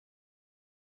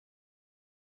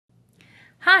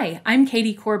Hi, I'm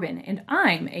Katie Corbin, and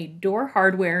I'm a door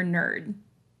hardware nerd.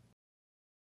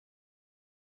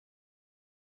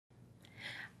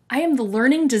 I am the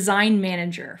Learning Design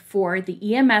Manager for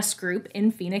the EMS group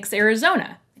in Phoenix,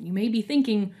 Arizona. And you may be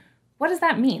thinking, what does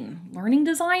that mean? Learning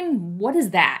design? What is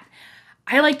that?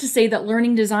 I like to say that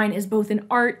learning design is both an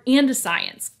art and a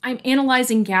science. I'm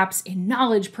analyzing gaps in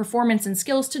knowledge, performance, and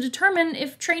skills to determine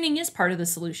if training is part of the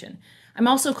solution. I'm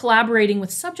also collaborating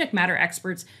with subject matter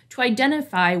experts to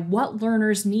identify what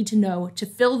learners need to know to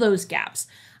fill those gaps.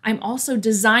 I'm also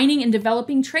designing and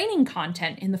developing training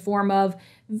content in the form of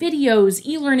videos,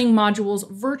 e-learning modules,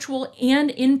 virtual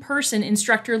and in-person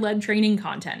instructor-led training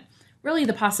content. Really,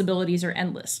 the possibilities are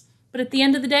endless. But at the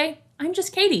end of the day, I'm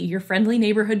just Katie, your friendly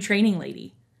neighborhood training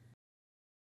lady.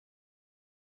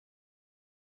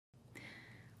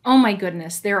 Oh my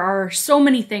goodness, there are so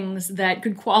many things that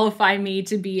could qualify me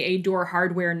to be a door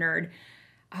hardware nerd.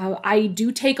 I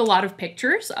do take a lot of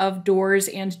pictures of doors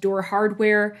and door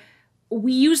hardware.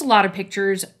 We use a lot of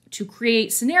pictures to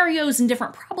create scenarios and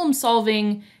different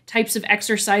problem-solving types of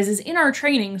exercises in our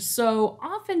training, so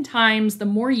oftentimes the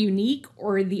more unique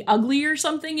or the uglier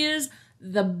something is,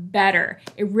 the better.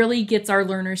 It really gets our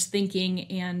learners thinking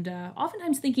and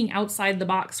oftentimes thinking outside the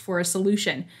box for a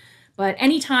solution. But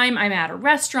anytime I'm at a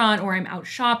restaurant or I'm out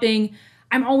shopping,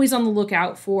 I'm always on the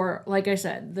lookout for, like I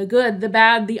said, the good, the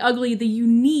bad, the ugly, the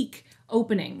unique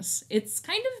openings. It's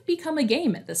kind of become a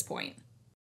game at this point.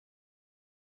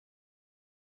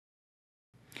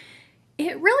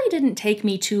 It really didn't take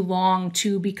me too long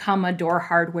to become a door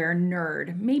hardware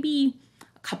nerd, maybe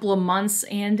a couple of months,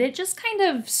 and it just kind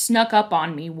of snuck up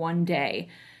on me one day.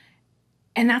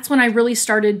 And that's when I really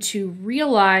started to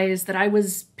realize that I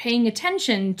was paying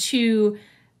attention to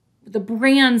the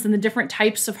brands and the different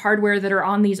types of hardware that are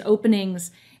on these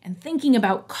openings and thinking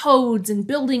about codes and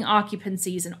building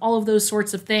occupancies and all of those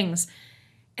sorts of things.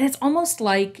 And it's almost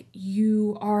like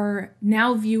you are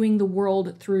now viewing the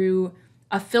world through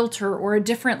a filter or a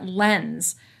different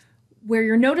lens where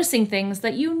you're noticing things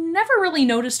that you never really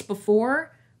noticed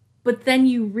before, but then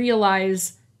you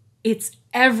realize it's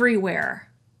everywhere.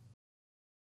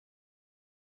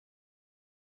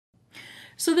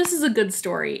 So this is a good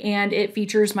story, and it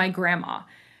features my grandma.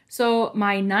 So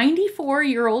my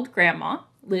 94-year-old grandma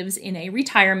lives in a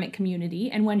retirement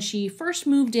community, and when she first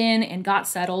moved in and got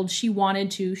settled, she wanted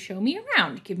to show me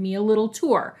around, give me a little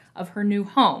tour of her new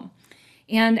home.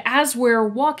 And as we're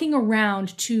walking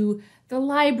around to the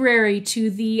library, to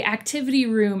the activity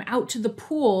room, out to the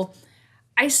pool,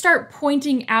 I start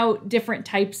pointing out different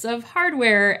types of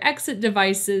hardware, exit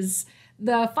devices,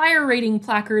 the fire rating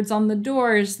placards on the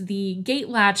doors, the gate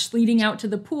latch leading out to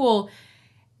the pool,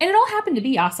 and it all happened to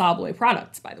be Assa Abloy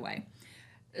products, by the way.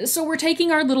 So we're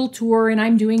taking our little tour and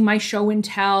I'm doing my show and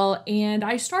tell, and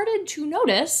I started to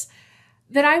notice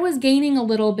that I was gaining a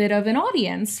little bit of an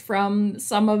audience from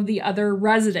some of the other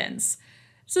residents.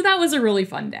 So that was a really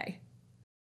fun day.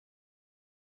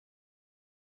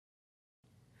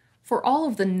 For all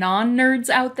of the non-nerds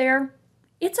out there,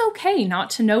 it's okay not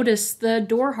to notice the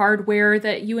door hardware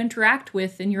that you interact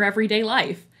with in your everyday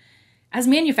life. As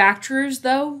manufacturers,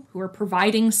 though, who are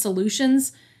providing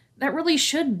solutions, that really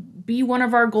should be one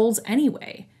of our goals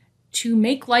anyway, to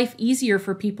make life easier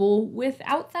for people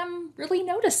without them really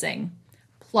noticing.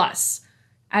 Plus,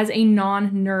 as a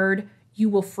non-nerd, you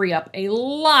will free up a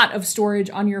lot of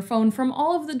storage on your phone from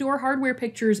all of the door hardware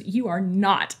pictures you are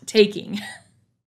not taking.